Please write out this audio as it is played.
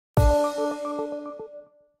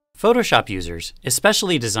Photoshop users,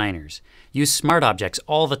 especially designers, use smart objects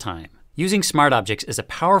all the time. Using smart objects is a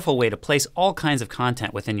powerful way to place all kinds of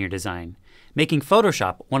content within your design, making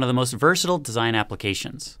Photoshop one of the most versatile design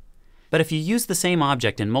applications. But if you use the same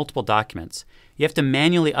object in multiple documents, you have to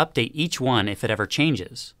manually update each one if it ever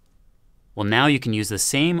changes. Well, now you can use the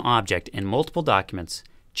same object in multiple documents,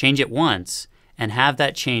 change it once, and have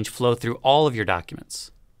that change flow through all of your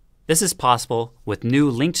documents. This is possible with new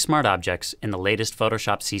linked smart objects in the latest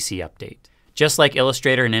Photoshop CC update. Just like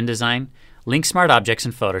Illustrator and InDesign, linked smart objects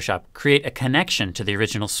in Photoshop create a connection to the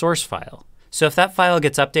original source file. So if that file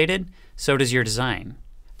gets updated, so does your design.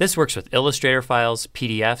 This works with Illustrator files,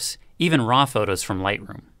 PDFs, even raw photos from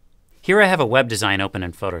Lightroom. Here I have a web design open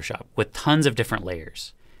in Photoshop with tons of different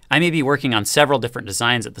layers. I may be working on several different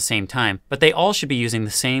designs at the same time, but they all should be using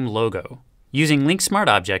the same logo. Using linked smart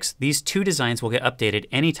objects, these two designs will get updated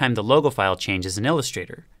anytime the logo file changes in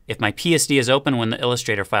Illustrator. If my PSD is open when the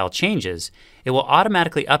Illustrator file changes, it will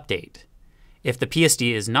automatically update. If the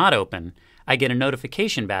PSD is not open, I get a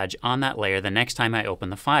notification badge on that layer the next time I open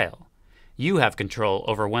the file. You have control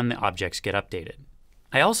over when the objects get updated.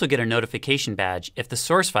 I also get a notification badge if the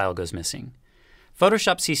source file goes missing.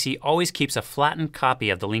 Photoshop CC always keeps a flattened copy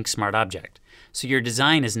of the linked smart object, so your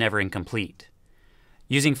design is never incomplete.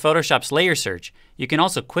 Using Photoshop's layer search, you can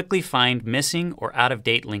also quickly find missing or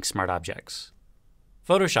out-of-date linked smart objects.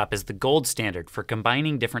 Photoshop is the gold standard for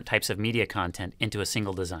combining different types of media content into a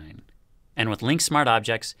single design. And with linked smart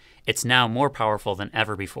objects, it's now more powerful than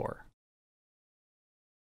ever before.